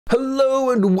Hello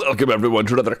and welcome everyone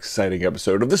to another exciting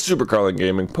episode of the Super Carlin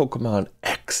Gaming Pokemon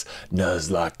X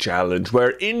Nuzlocke Challenge,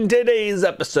 where in today's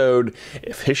episode,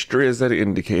 if history is an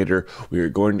indicator, we are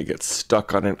going to get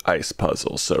stuck on an ice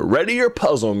puzzle. So ready your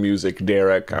puzzle music,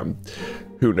 Derek.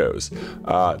 Who knows?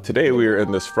 Today we are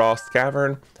in this frost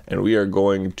cavern, and we are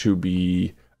going to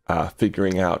be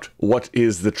figuring out what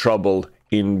is the trouble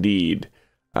indeed.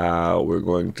 We're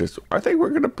going to, I think we're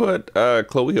going to put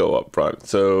Cloeo up front,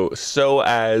 so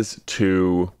as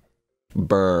to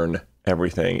burn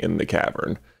everything in the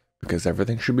cavern, because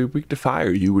everything should be weak to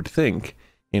fire, you would think,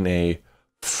 in a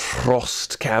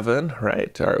frost cavern,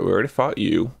 right? All right, we already fought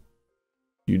you.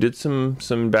 You did some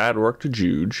bad work to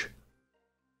Juge.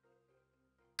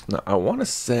 Now, I want to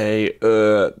say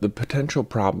the potential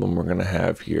problem we're going to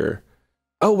have here.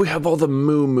 Oh, we have all the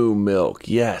Moo Moo milk.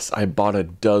 Yes, I bought a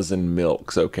dozen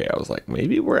milks. Okay, I was like,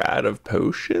 maybe we're out of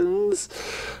potions?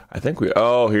 I think we...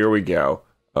 Oh, here we go.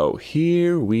 Oh,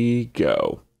 here we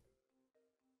go.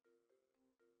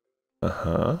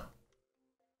 Uh-huh.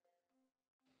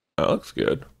 That looks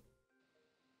good.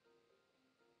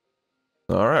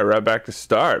 All right, right back to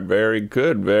start. Very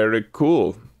good, very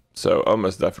cool. So,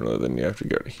 almost definitely then you have to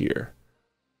go to here.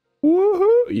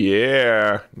 Woohoo!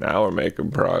 Yeah, now we're making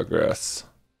progress.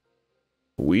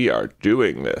 We are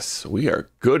doing this. We are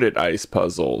good at ice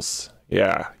puzzles.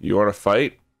 Yeah, you want to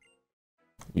fight?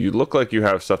 You look like you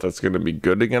have stuff that's going to be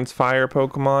good against fire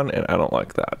Pokemon, and I don't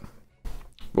like that.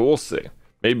 But we'll see.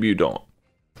 Maybe you don't.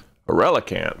 A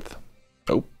Relicanth.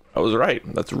 Oh, I was right.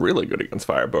 That's really good against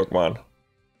fire Pokemon.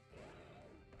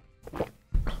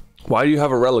 Why do you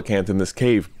have a Relicanth in this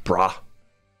cave, brah?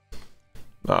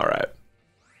 Alright.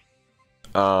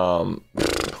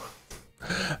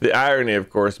 The irony,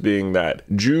 of course, being that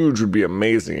Juge would be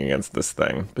amazing against this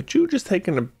thing, but Juge is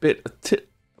taking a bit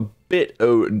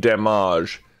of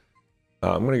damage.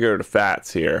 I'm gonna go to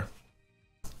Fats here.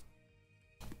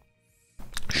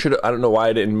 I don't know why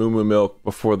I didn't Moo Moo Milk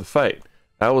before the fight.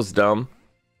 That was dumb.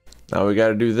 Now we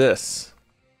gotta do this.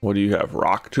 What do you have?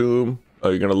 Rock Tomb? Oh,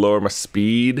 you're gonna lower my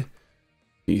speed?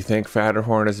 Do you think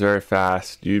Fatterhorn is very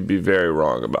fast? You'd be very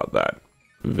wrong about that.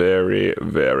 Very,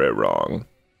 very wrong.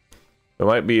 It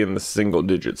might be in the single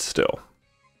digits still.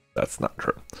 That's not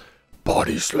true.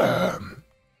 Body Slam.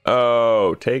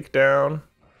 Oh, takedown.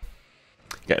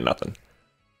 Got nothing.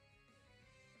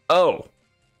 Oh,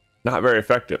 not very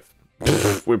effective.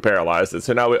 We paralyzed it,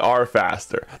 so now we are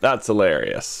faster. That's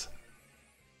hilarious.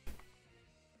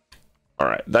 All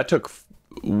right, that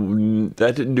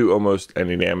didn't do almost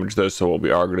any damage though. So what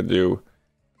we are gonna do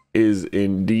is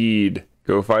indeed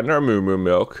go find our Moo Moo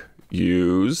Milk.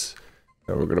 Use.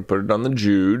 And we're going to put it on the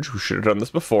Juge. We should have done this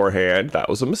beforehand. That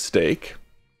was a mistake.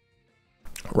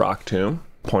 Rock Tomb.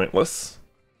 Pointless.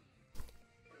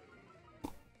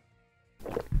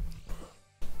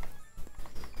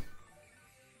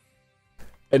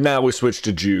 And now we switch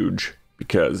to Juge,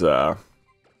 because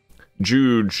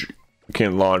Juge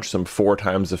can launch some 4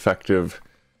 times effective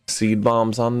seed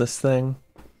bombs on this thing.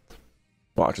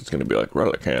 Watch, it's going to be like,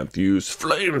 Relicanth, use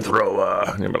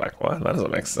Flamethrower. And you'll be like, what? That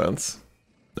doesn't make sense.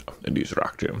 No, and use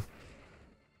Rock Tomb.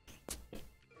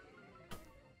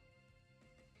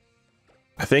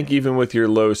 I think even with your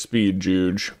low speed,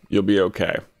 Juge, you'll be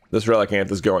okay. This Relicanth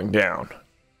is going down.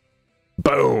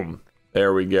 Boom!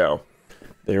 There we go.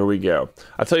 There we go.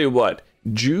 I'll tell you what,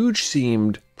 Juge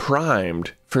seemed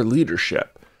primed for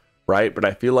leadership, right? But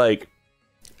I feel like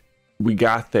we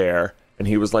got there, and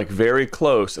he was like very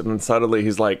close, and then suddenly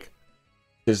he's like,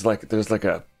 there's like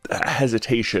a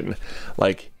hesitation,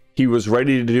 like, he was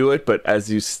ready to do it, but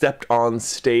as you stepped on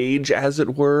stage, as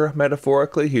it were,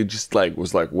 metaphorically, he just like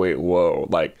was like, wait, whoa.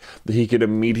 Like, he could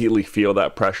immediately feel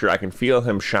that pressure. I can feel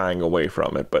him shying away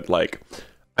from it, but like,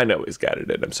 I know he's got it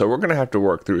in him. So we're going to have to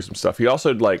work through some stuff. He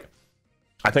also, like,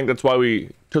 I think that's why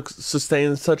we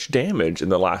sustained such damage in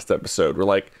the last episode. We're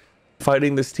like,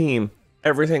 fighting this team,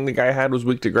 everything the guy had was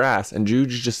weak to grass, and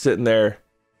Juge is just sitting there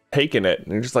taking it.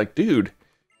 And you're just like, dude,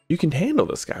 you can handle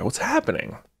this guy. What's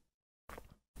happening?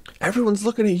 Everyone's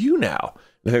looking at you now.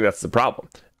 I think that's the problem.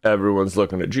 Everyone's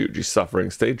looking at Juge. He's suffering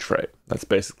stage fright. That's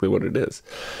basically what it is.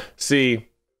 See,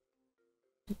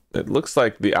 it looks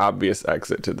like the obvious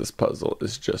exit to this puzzle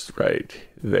is just right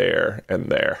there and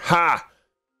there. Ha!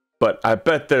 But I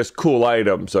bet there's cool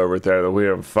items over there that we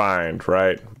didn't find,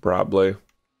 right? Probably.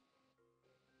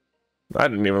 That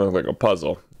didn't even look like a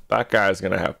puzzle. That guy's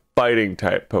gonna have fighting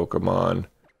type Pokemon.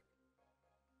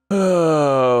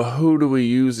 Who do we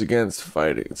use against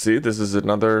fighting? See, this is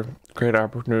another great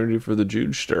opportunity for the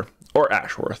Jugester. Or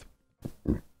Ashworth.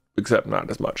 Except not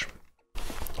as much.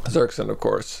 Zerxon, of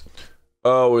course.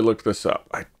 Oh, we looked this up.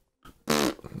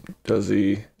 Does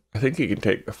he? I think he can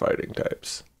take the fighting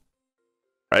types.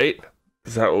 Right?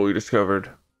 Is that what we discovered?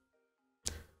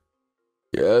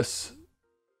 Yes.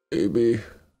 Maybe.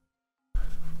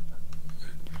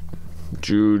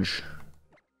 Juge,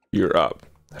 you're up.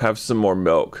 Have some more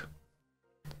milk.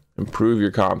 Improve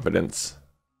your confidence.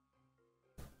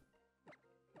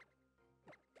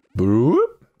 Boop.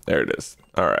 There it is.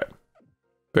 All right.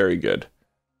 Very good.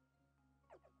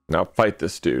 Now fight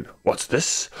this dude. What's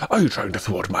this? Are you trying to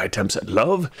thwart my attempts at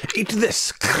love? Eat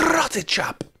this, karate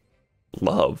chop.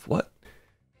 Love? What?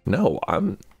 No,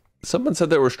 someone said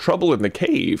there was trouble in the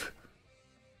cave.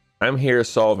 I'm here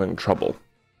solving trouble.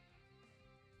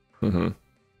 Oh,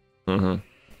 you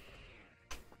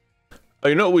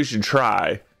know what we should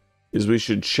try? Is we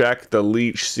should check the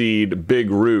leech seed big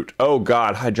root. Oh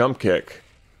god, high jump kick.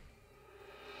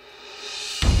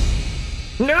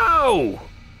 No!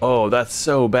 Oh, that's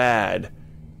so bad.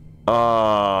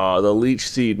 The leech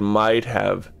seed might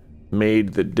have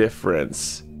made the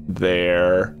difference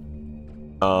there.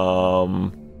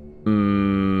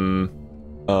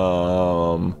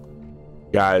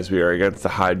 Guys, we are against the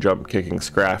high jump kicking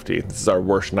Scrafty. This is our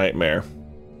worst nightmare.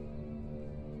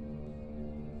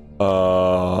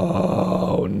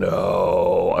 Oh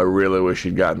no. I really wish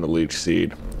he'd gotten the leech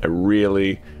seed. I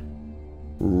really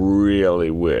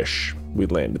wish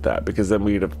we'd landed that, because then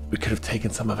we could have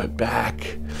taken some of it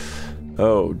back.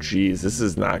 Oh geez, this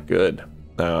is not good.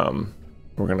 We're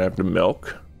gonna have to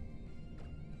milk,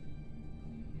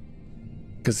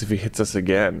 because if he hits us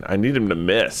again, I need him to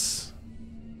miss.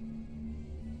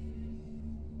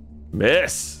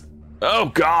 Miss. Oh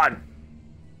god.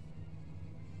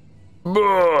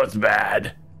 Oh, it's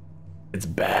bad. It's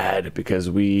bad because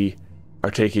we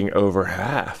are taking over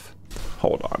half.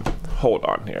 Hold on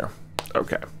here.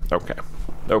 Okay.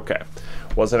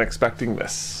 Wasn't expecting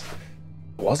this.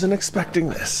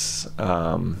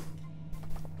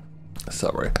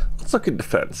 Sorry. Let's look at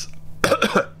defense.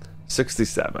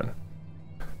 67.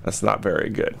 That's not very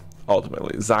good.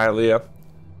 Ultimately, Xylia,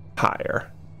 higher.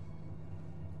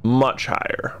 Much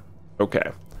higher.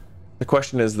 Okay. The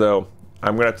question is, though,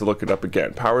 I'm gonna have to look it up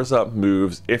again. Powers up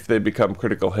moves if they become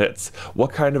critical hits.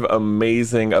 What kind of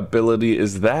amazing ability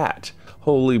is that?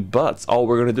 Holy butts. All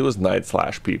we're gonna do is night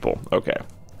slash people. Okay.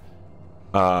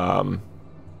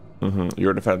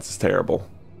 Your defense is terrible.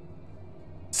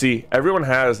 See, everyone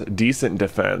has decent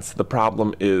defense. The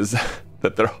problem is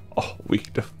that they're all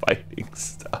weak to fighting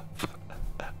stuff.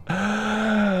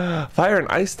 Fire and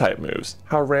ice type moves.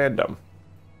 How random.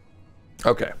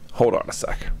 Okay, hold on a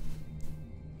sec.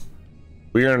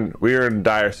 We are in a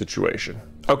dire situation.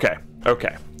 Okay.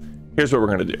 Here's what we're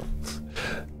gonna do.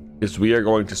 Is we are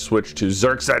going to switch to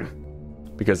Zerxen,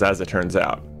 because as it turns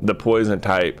out, the poison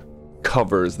type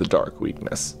covers the dark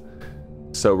weakness.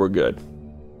 So we're good.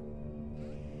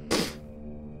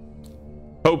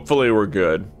 Hopefully we're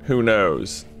good. Who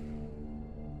knows?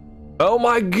 Oh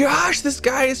my gosh, this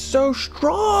guy is so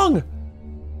strong.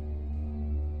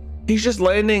 He's just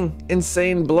landing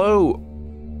insane blow.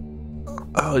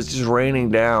 Oh, it's just raining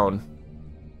down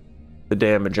the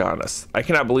damage on us. I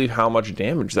cannot believe how much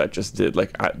damage that just did.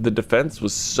 Like, the defense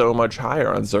was so much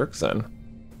higher on Zerxen.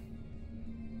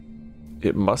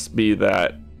 It must be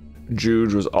that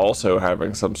Juge was also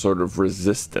having some sort of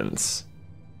resistance.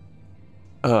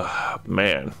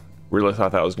 Man, really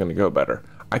thought that was going to go better.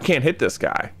 I can't hit this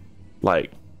guy.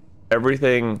 Like,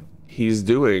 everything he's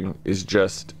doing is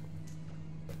just...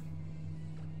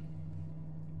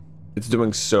 It's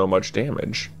doing so much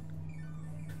damage.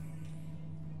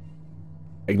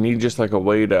 I need just like a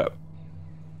way to...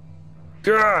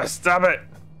 Ugh, stop it!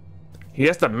 He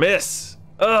has to miss!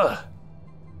 Ugh!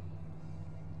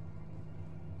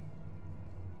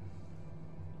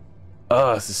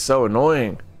 This is so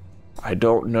annoying. I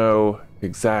don't know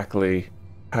exactly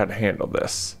how to handle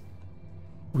this.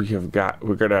 We're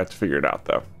gonna have to figure it out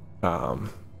though.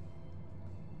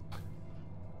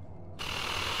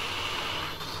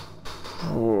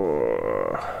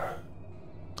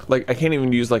 Like, I can't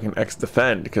even use like an X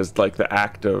defend, because like the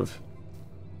act of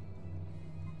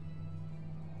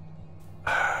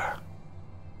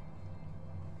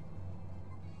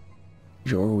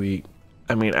you're weak.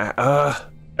 I mean, oh,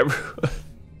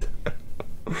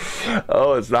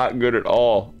 it's not good at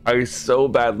all. I so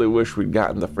badly wish we'd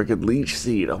gotten the freaking leech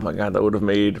seed. Oh my god, that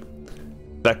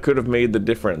could have made the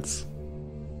difference.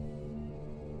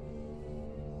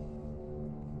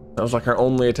 That was like our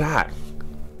only attack.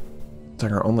 It's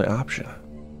like our only option.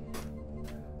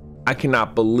 I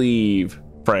cannot believe,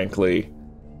 frankly,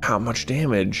 how much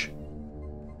damage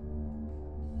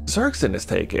Zerxen is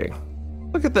taking.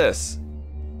 Look at this.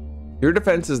 Your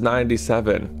defense is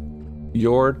 97.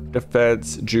 Your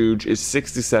defense, Juge, is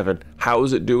 67. How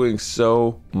is it doing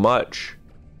so much?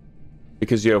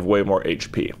 Because you have way more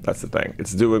HP. That's the thing.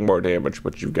 It's doing more damage,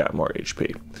 but you've got more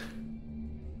HP.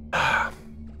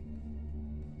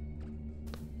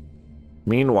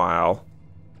 Meanwhile,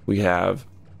 we have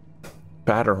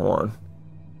Batterhorn.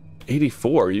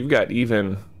 84. You've got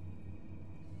even...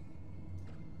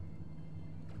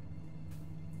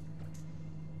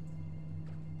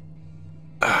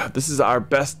 This is our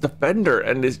best defender,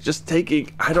 and it's just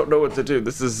taking... I don't know what to do.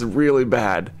 This is really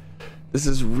bad. This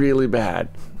is really bad.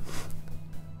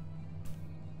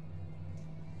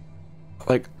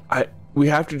 Like, we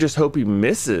have to just hope he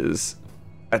misses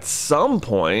at some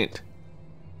point.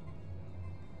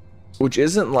 Which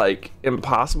isn't, like,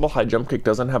 impossible. High jump kick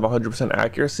doesn't have 100%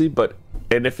 accuracy, but...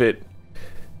 And if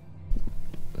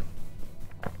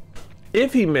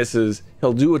he misses,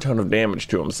 he'll do a ton of damage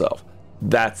to himself.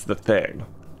 That's the thing.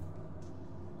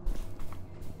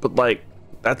 But, like,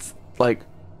 that's, like,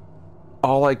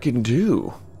 all I can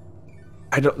do.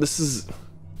 This is...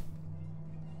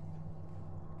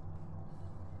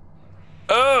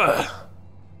 Ugh!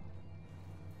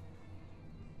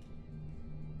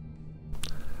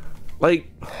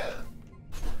 Like...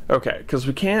 Okay, because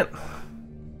we can't...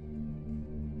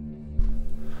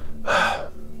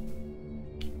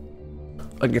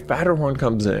 Like, if Batterhorn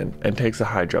comes in and takes a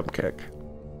high jump kick...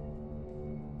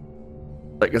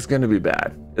 Like, it's gonna be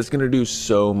bad. It's gonna do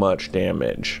so much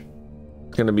damage.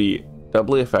 It's gonna be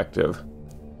doubly effective.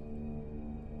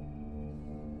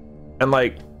 And,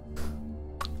 like,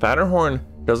 Batterhorn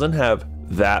doesn't have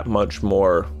that much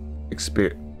more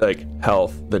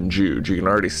health than Juge. You can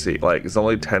already see, like, it's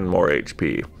only 10 more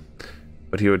HP.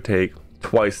 But he would take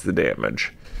twice the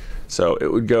damage. So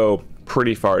it would go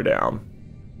pretty far down.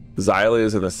 Xylee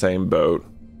is in the same boat.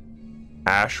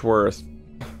 Ashworth,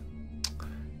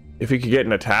 if he could get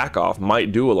an attack off,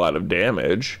 might do a lot of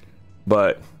damage,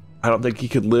 but I don't think he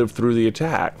could live through the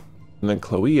attack. And then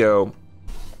Cloeo,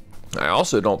 I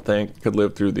also don't think could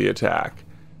live through the attack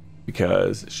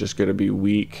because it's just going to be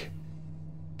weak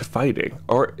to fighting.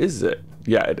 Or is it?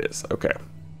 Yeah, it is. Okay.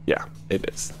 Yeah, it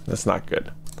is. That's not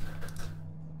good.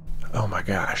 Oh my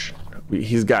gosh.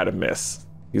 He's got to miss.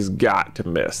 He's got to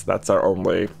miss. That's our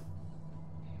only...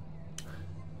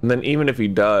 And then even if he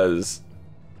does...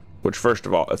 Which, first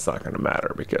of all, it's not going to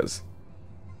matter because...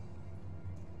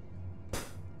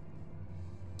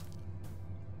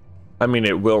 I mean,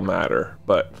 it will matter,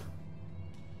 but...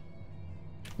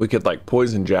 We could, like,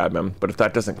 poison jab him, but if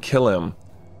that doesn't kill him...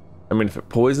 I mean, if it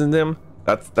poisoned him,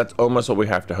 that's almost what we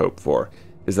have to hope for.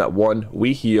 Is that one,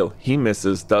 we heal, he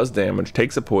misses, does damage,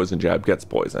 takes a poison jab, gets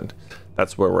poisoned.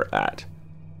 That's where we're at.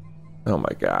 Oh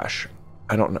my gosh.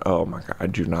 I don't know. Oh my god, I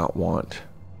do not want...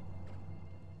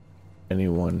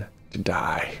 anyone to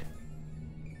die.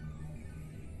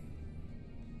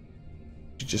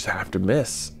 You just have to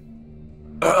miss.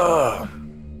 Ugh.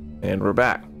 And we're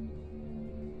back.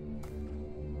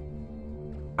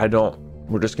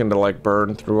 We're just gonna like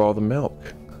burn through all the milk.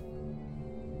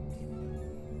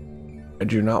 I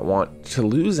do not want to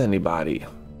lose anybody.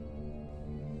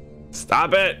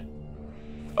 Stop it!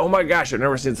 Oh my gosh, I've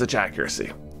never seen such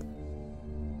accuracy.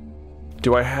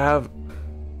 Do I have...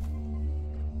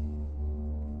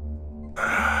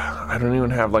 I don't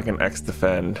even have like an X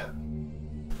defend.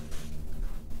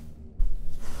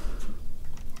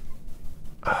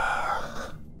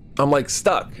 I'm like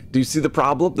stuck. Do you see the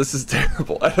problem? This is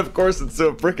terrible. And of course it's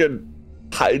so freaking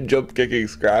high jump kicking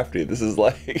Scrafty. This is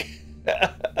like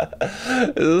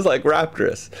this is like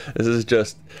Raptorous. This is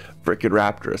just freaking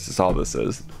Raptorous. That's all this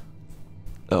is.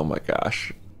 Oh my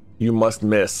gosh. You must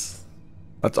miss.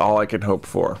 That's all I can hope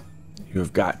for. You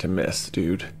have got to miss,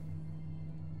 dude.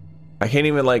 I can't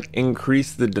even like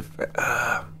increase the defense.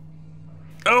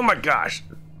 Oh my gosh.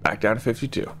 Back down to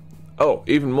 52. Oh,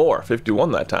 even more.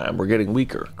 51 that time. We're getting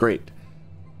weaker. Great.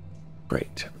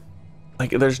 Great. Like,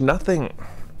 there's nothing...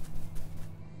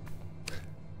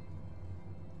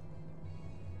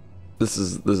 This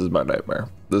is my nightmare.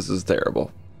 This is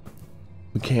terrible.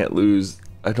 We can't lose.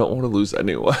 I don't want to lose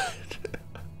anyone.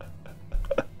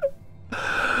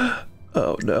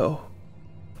 Oh, no.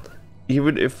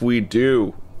 Even if we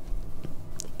do...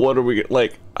 What are we...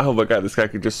 Like, oh my god, this guy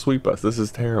could just sweep us. This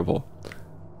is terrible.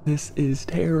 This is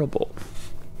terrible.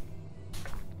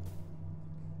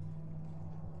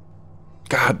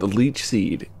 God, the leech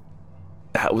seed.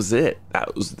 That was it.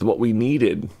 That was what we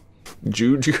needed.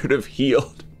 Juju could have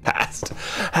healed past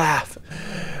half.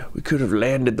 We could have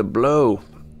landed the blow.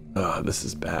 Oh, this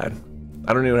is bad.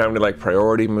 I don't even have any like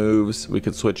priority moves we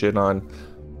could switch in on.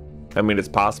 I mean, it's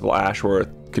possible Ashworth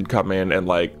could come in and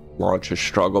like launch a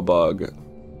struggle bug.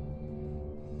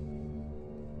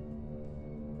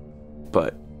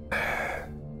 but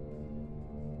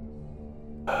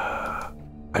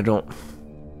I don't.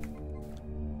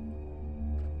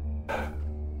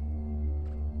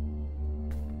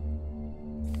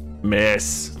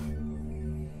 Miss.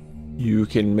 You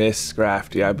can miss,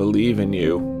 Scrafty. I believe in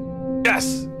you.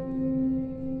 Yes!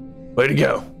 Way to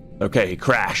go. Okay, he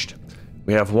crashed.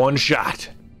 We have one shot.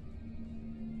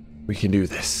 We can do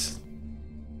this.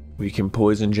 We can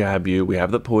poison jab you. We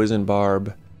have the poison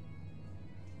barb.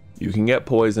 You can get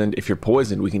poisoned. If you're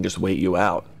poisoned, we can just wait you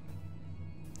out.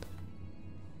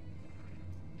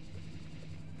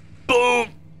 Boom!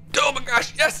 Oh my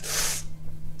gosh, yes!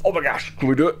 Oh my gosh, can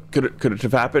we do it? Could it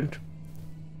have happened?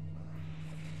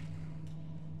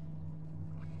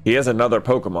 He has another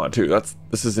Pokemon too.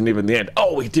 This isn't even the end.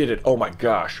 Oh, we did it. Oh my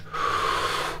gosh.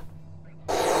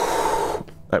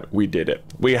 We did it.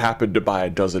 We happened to buy a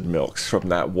dozen milks from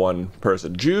that one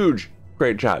person. Juge,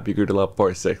 great job. You grew to level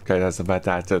 46. Okay, that's a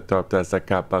fantastic.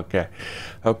 Okay.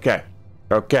 Okay.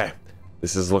 Okay.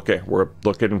 This is looking, we're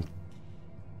looking,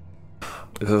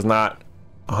 this is not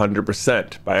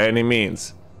 100% by any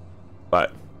means,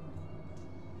 but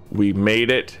we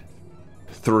made it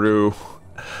through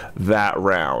that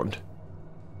round.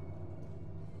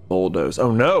 Bulldoze.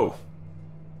 Oh no.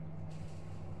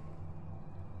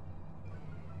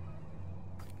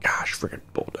 Gosh, freaking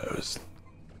bulldoze.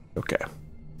 Okay.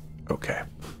 Okay.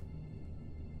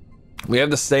 We have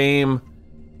the same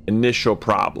initial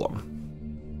problem.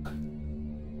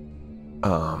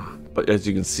 But as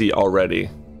you can see already,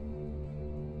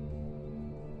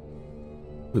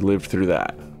 we lived through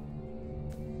that.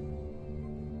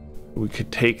 We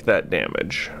could take that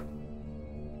damage.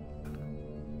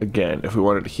 Again, if we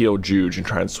wanted to heal Juge and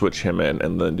try and switch him in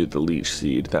and then do the leech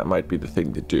seed, that might be the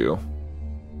thing to do.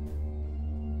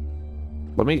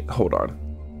 Let me, hold on.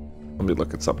 Let me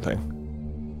look at something.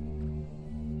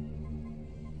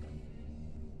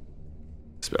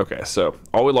 Okay, so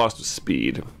all we lost was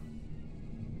speed.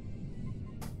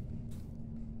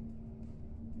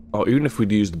 Oh, even if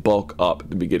we'd used bulk up at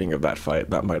the beginning of that fight,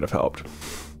 that might have helped.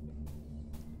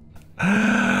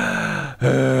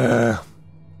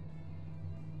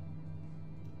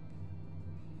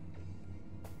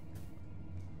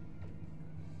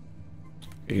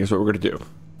 Here's what we're gonna do.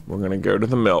 We're gonna go to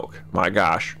the milk. My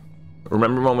gosh.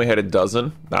 Remember when we had a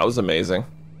dozen? That was amazing.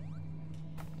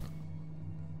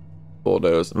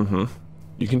 Bulldoze.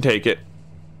 You can take it.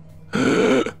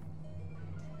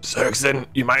 Zergson,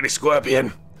 you mighty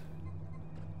scorpion.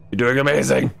 You're doing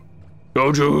amazing.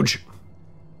 Go, Juge.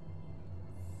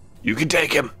 You can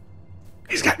take him.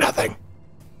 He's got nothing.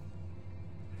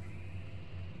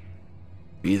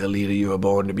 Be the leader you were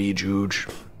born to be, Juge.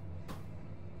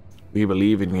 We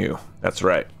believe in you. That's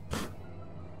right.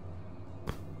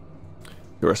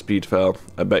 Your speed fell.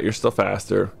 I bet you're still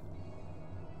faster.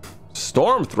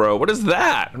 Storm throw? What is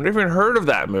that? I've never even heard of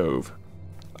that move.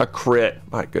 A crit.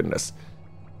 My goodness.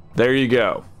 There you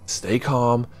go. Stay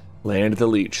calm. Land the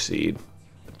leech seed.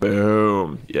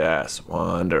 Boom. Yes.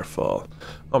 Wonderful.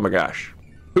 Oh my gosh.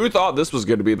 Who thought this was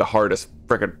going to be the hardest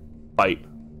frickin' fight?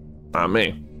 Not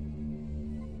me.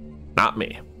 Not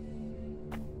me.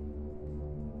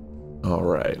 All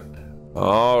right.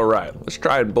 All right. Let's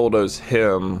try and bulldoze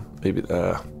him. Maybe,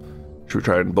 should we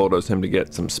try and bulldoze him to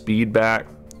get some speed back?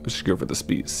 Let's just go for the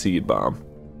speed seed bomb.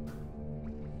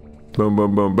 Boom,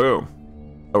 boom, boom, boom.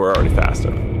 Oh, we're already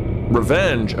faster.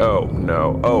 Revenge. Oh,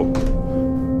 no. Oh.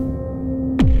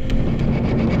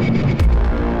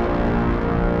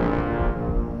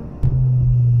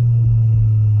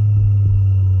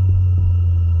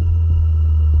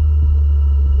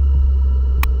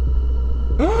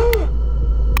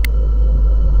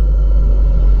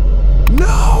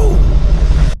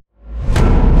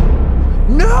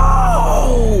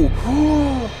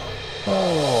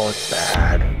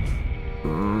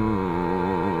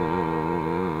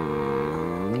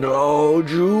 No,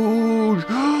 Juge.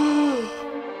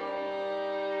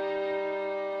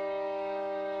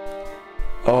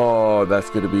 Oh, that's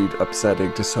going to be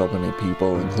upsetting to so many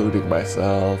people, including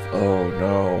myself. Oh,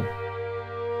 no.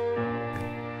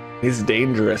 He's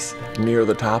dangerous near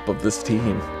the top of this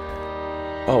team.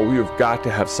 Oh, we have got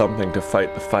to have something to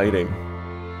fight the fighting.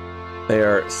 They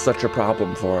are such a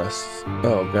problem for us.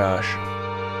 Oh, gosh.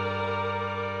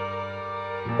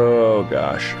 Oh,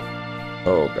 gosh.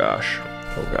 Oh, gosh.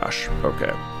 Oh gosh,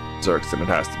 okay. Zergson, it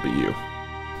has to be you.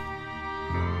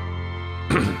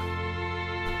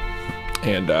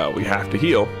 And we have to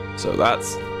heal, so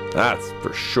that's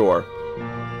for sure.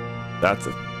 That's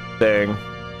a thing.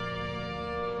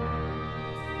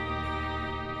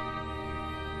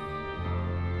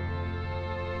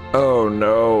 Oh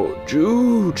no,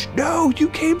 Jude, no, you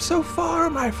came so far,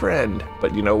 my friend.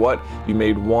 But you know what? You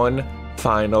made one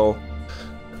final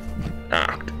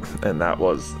act, and that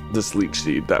was this leech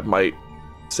seed that might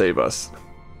save us.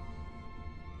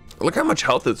 Look how much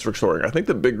health it's restoring. I think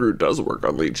the big root does work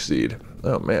on leech seed.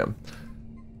 Oh man.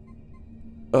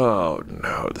 Oh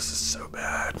no, this is so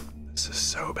bad. This is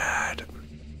so bad.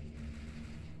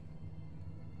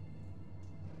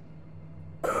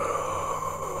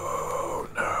 Oh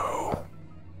no.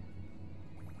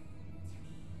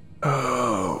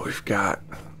 Oh, we've got...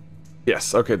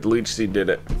 Yes, okay, the leech seed did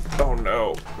it. Oh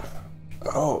no.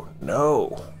 Oh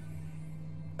no.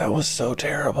 That was so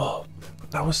terrible.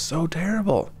 That was so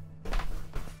terrible.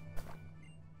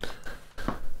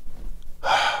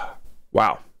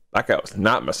 Wow, that guy was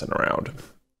not messing around.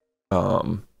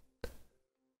 I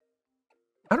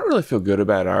don't really feel good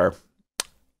about our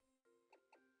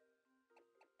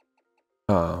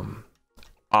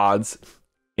odds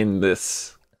in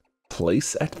this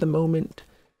place at the moment,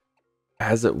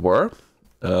 as it were.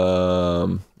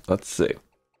 Let's see.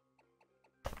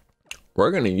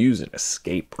 We're gonna use an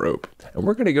escape rope, and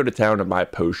we're gonna go to town and buy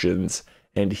potions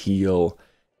and heal.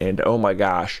 And oh my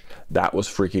gosh, that was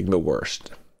freaking the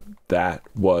worst. That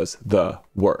was the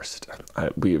worst.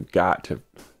 We've got to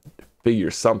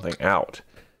figure something out.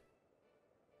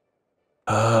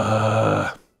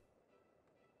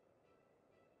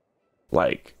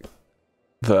 Like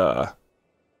the...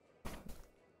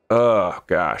 Oh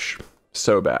gosh,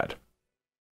 so bad.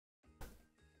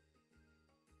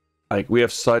 Like, we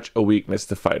have such a weakness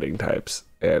to fighting types,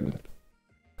 and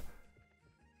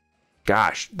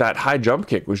gosh, that high jump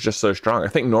kick was just so strong. I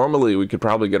think normally we could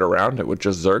probably get around it with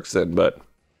just Xerxin, but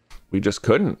we just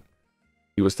couldn't.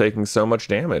 He was taking so much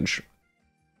damage.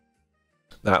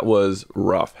 That was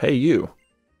rough. Hey, you.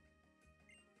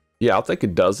 Yeah, I'll take a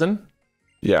dozen.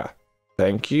 Yeah,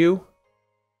 thank you.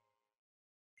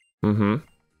 Mm-hmm.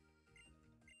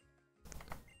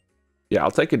 Yeah,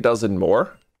 I'll take a dozen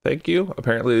more. Thank you.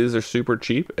 Apparently these are super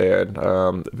cheap and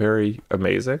very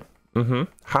amazing. Mm-hmm.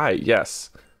 Hi, yes.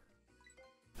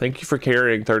 Thank you for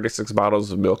carrying 36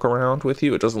 bottles of milk around with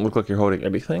you. It doesn't look like you're holding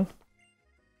anything.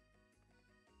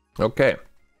 Okay,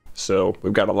 so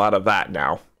we've got a lot of that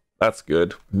now. That's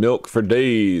good. Milk for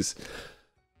days.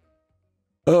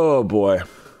 Oh boy.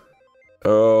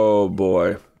 Oh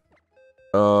boy.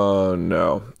 Oh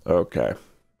no. Okay.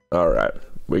 All right.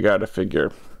 We got to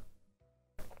figure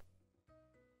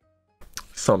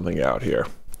something out here.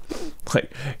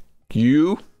 Like,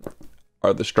 you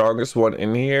are the strongest one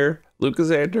in here,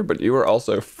 Lucasandra, but you are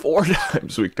also 4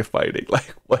 times weak to fighting.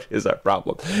 Like, what is our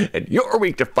problem? And you're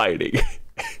weak to fighting.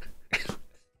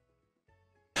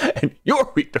 And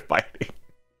you're weak to fighting.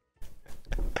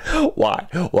 Why?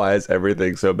 Why is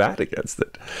everything so bad against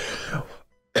it?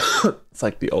 It's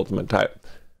like the ultimate type.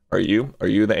 Are you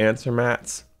the answer,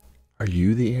 Mats? Are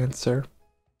you the answer?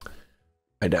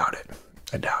 I doubt it.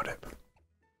 I doubt it.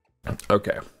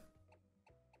 Okay.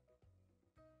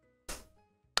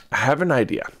 I have an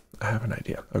idea.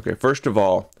 Okay, first of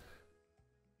all,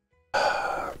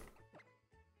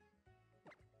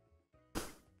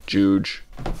 Juge,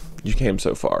 you came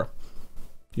so far.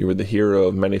 You were the hero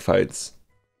of many fights.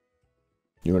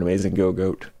 You were an amazing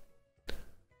go-goat.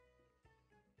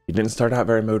 You didn't start out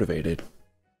very motivated.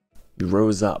 You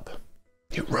rose up.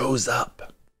 You rose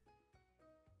up.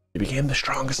 You became the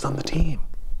strongest on the team.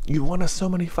 You won us so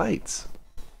many fights.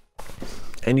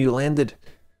 And you landed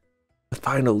the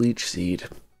final leech seed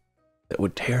that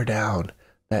would tear down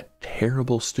that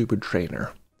terrible, stupid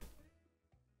trainer.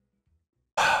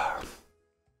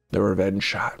 The revenge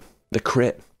shot. The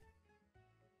crit.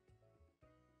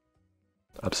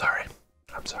 I'm sorry.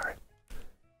 I'm sorry.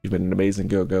 You've been an amazing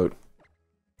go-goat.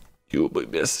 You will be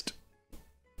missed.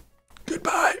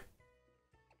 Goodbye.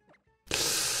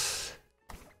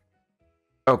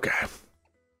 Okay.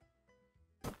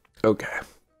 Okay.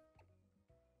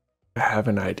 I have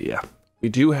an idea. We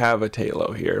do have a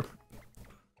Talo here.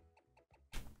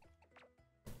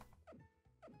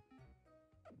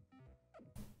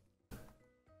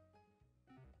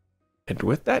 And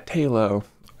with that Talo,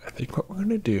 I think what we're going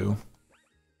to do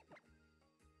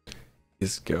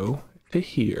is go to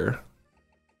here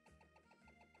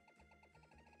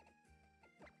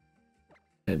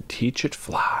and teach it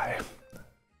fly.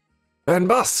 And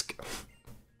busk!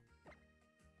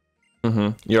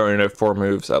 You already know 4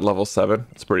 moves at level 7.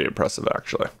 It's pretty impressive,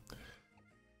 actually.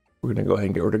 We're going to go ahead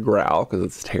and get rid of Growl, because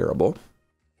it's terrible.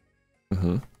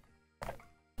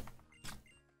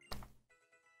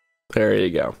 There you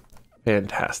go.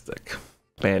 Fantastic.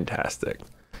 Fantastic.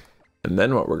 And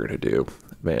then what we're going to do,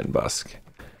 Van Busk,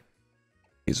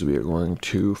 is we are going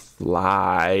to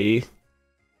fly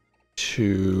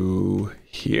to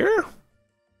here.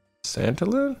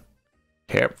 Santolin?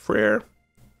 Camp Freer?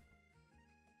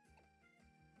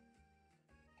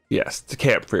 Yes, to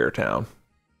Camp Freer Town.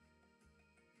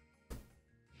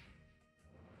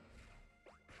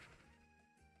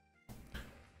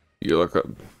 You're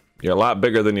a lot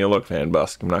bigger than you look,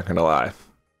 Fanbusk. I'm not gonna lie.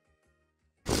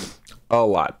 A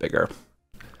lot bigger.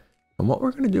 And what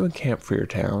we're gonna do in Camp Freer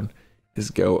Town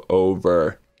is go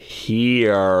over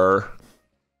here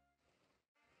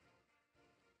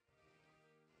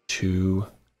to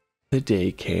the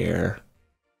daycare.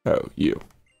 Oh, you.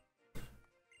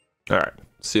 All right.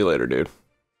 See you later, dude.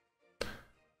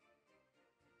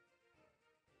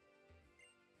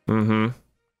 Mm-hmm.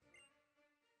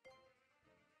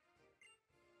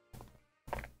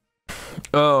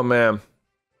 Oh, man.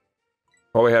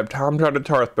 Well, we have Tomjon and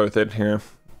Tarth both in here.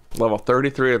 Level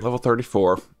 33 and level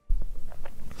 34.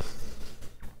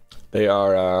 They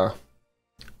are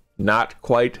not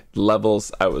quite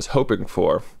levels I was hoping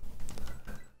for.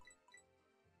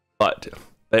 But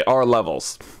they are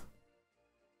levels.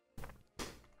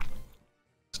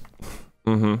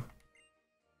 Mm-hmm.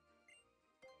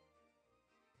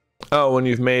 Oh, when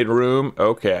you've made room?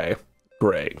 Okay.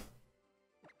 Great.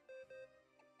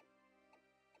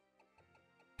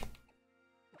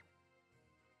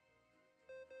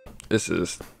 This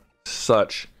is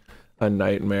such a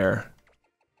nightmare.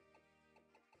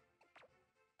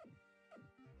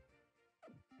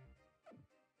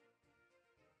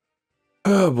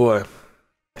 Oh boy.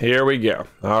 Here we go.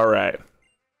 All right.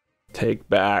 Take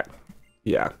back.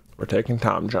 Yeah, we're taking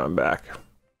Tomjon back.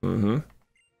 Mm-hmm.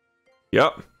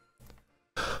 Yep.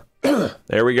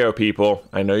 There we go, people.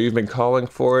 I know you've been calling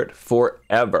for it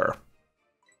forever.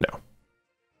 No.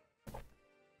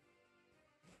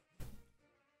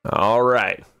 All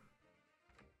right.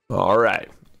 All right.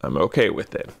 I'm okay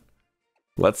with it.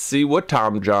 Let's see what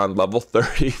Tomjon level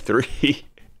 33.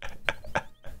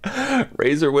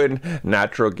 Razorwind,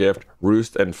 Natural Gift,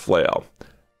 Roost, and Flail.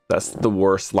 That's the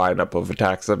worst lineup of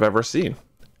attacks I've ever seen.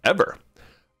 Ever.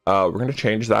 We're going to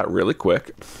change that really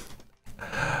quick.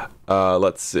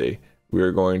 Let's see.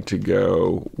 We're going to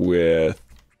go with...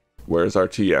 Where's our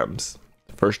TMs?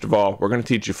 First of all, we're going to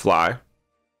teach you Fly.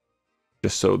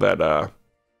 Just so that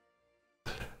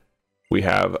we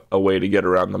have a way to get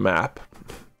around the map.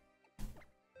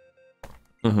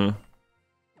 Mm-hmm.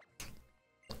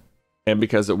 And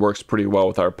because it works pretty well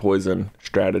with our poison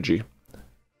strategy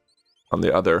on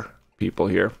the other people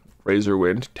here.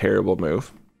 Razorwind, terrible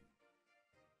move.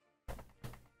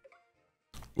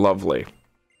 Lovely.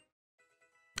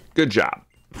 Good job.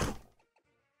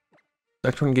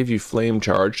 Next one, give you Flame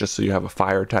Charge, just so you have a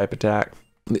fire type attack.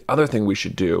 And the other thing we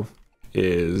should do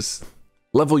is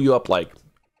level you up like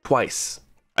twice,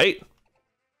 right?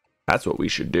 That's what we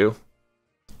should do.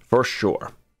 For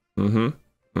sure.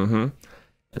 Mm-hmm. Mm-hmm.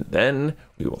 And then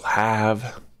we will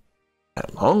have,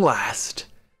 at long last,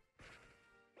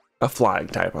 a flying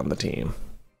type on the team.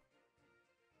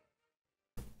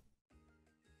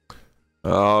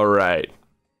 All right.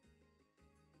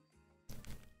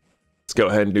 Let's go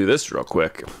ahead and do this real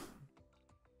quick.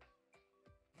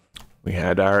 We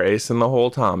had our ace in the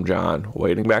hole Tomjon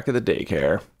waiting back at the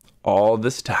daycare all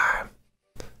this time.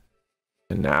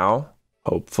 And now,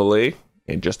 hopefully,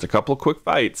 in just a couple of quick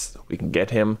fights, we can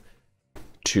get him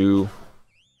to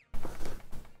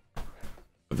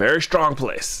a very strong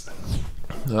place.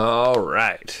 All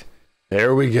right,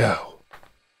 there we go.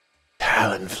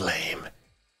 Talonflame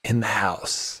in the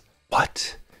house.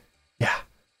 What? Yeah.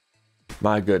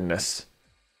 My goodness.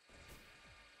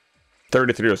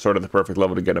 33 was sort of the perfect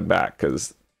level to get him back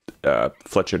because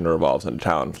Fletchinder evolves into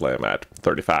Talonflame at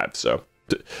 35. So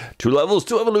 2 levels,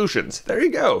 2 evolutions. There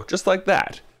you go. Just like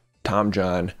that.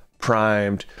 Tomjon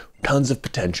primed, tons of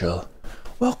potential.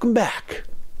 Welcome back.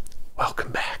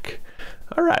 Welcome back.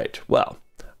 All right. Well,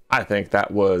 I think that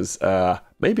was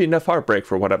maybe enough heartbreak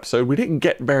for one episode. We didn't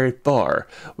get very far.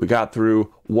 We got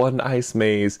through one ice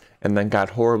maze and then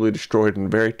got horribly destroyed in a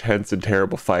very tense and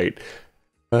terrible fight.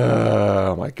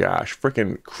 Oh my gosh.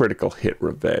 Freaking critical hit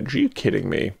revenge. Are you kidding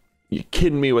me? You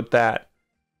kidding me with that?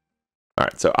 All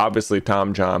right. So obviously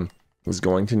Tomjon is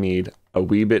going to need a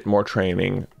wee bit more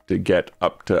training to get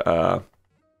up to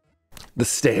the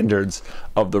standards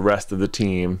of the rest of the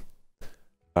team.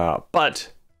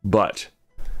 But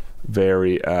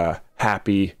very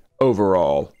happy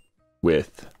overall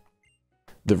with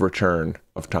the return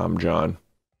of Tomjon.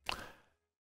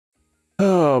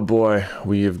 Oh boy,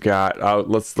 we've got,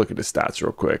 let's look at his stats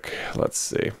real quick. Let's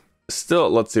see. Still,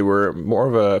 let's see, we're more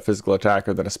of a physical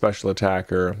attacker than a special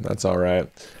attacker. That's all right.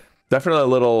 Definitely a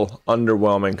little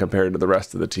underwhelming compared to the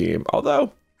rest of the team,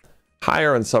 although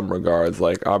higher in some regards,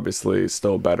 like obviously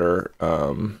still better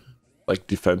like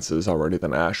defenses already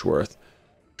than Ashworth,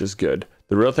 which is good.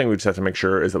 The real thing we just have to make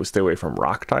sure is that we stay away from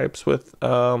rock types with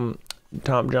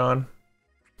Tomjon.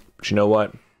 But you know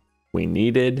what? We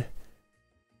needed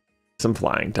some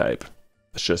flying type.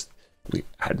 It's just, we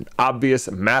had an obvious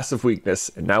massive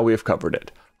weakness, and now we have covered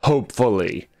it.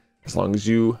 Hopefully, as long as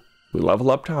we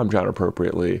level up Tomjon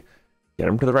appropriately, get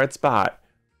him to the right spot,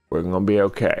 we're gonna be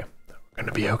okay. We're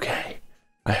gonna be okay.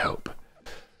 I hope.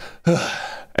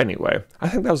 Anyway, I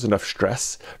think that was enough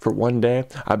stress for one day.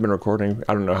 I've been recording,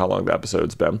 I don't know how long the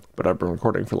episode's been, but I've been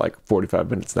recording for like 45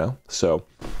 minutes now. So,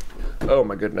 oh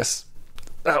my goodness.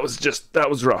 That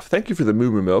was rough. Thank you for the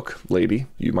moo moo milk, lady.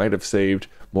 You might have saved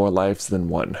more lives than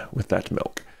one with that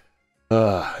milk.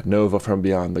 Nova from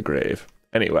beyond the grave.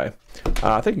 Anyway,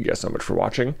 thank you guys so much for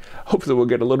watching. Hopefully we'll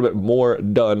get a little bit more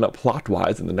done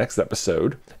plot-wise in the next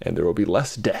episode, and there will be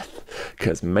less death,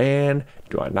 because man,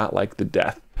 do I not like the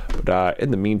death. But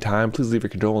in the meantime, please leave your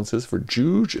condolences for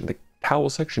Juge in the towel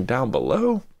section down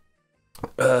below.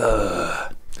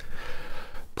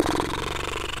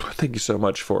 Thank you so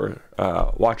much for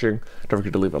watching. Don't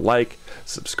forget to leave a like,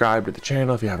 subscribe to the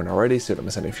channel if you haven't already so you don't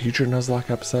miss any future Nuzlocke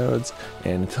episodes.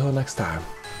 And until next time,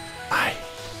 bye.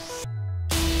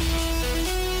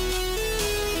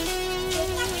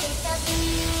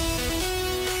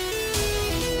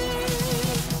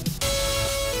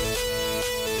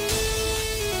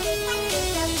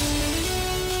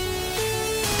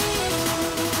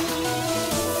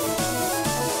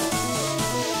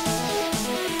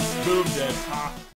 Boom, dead.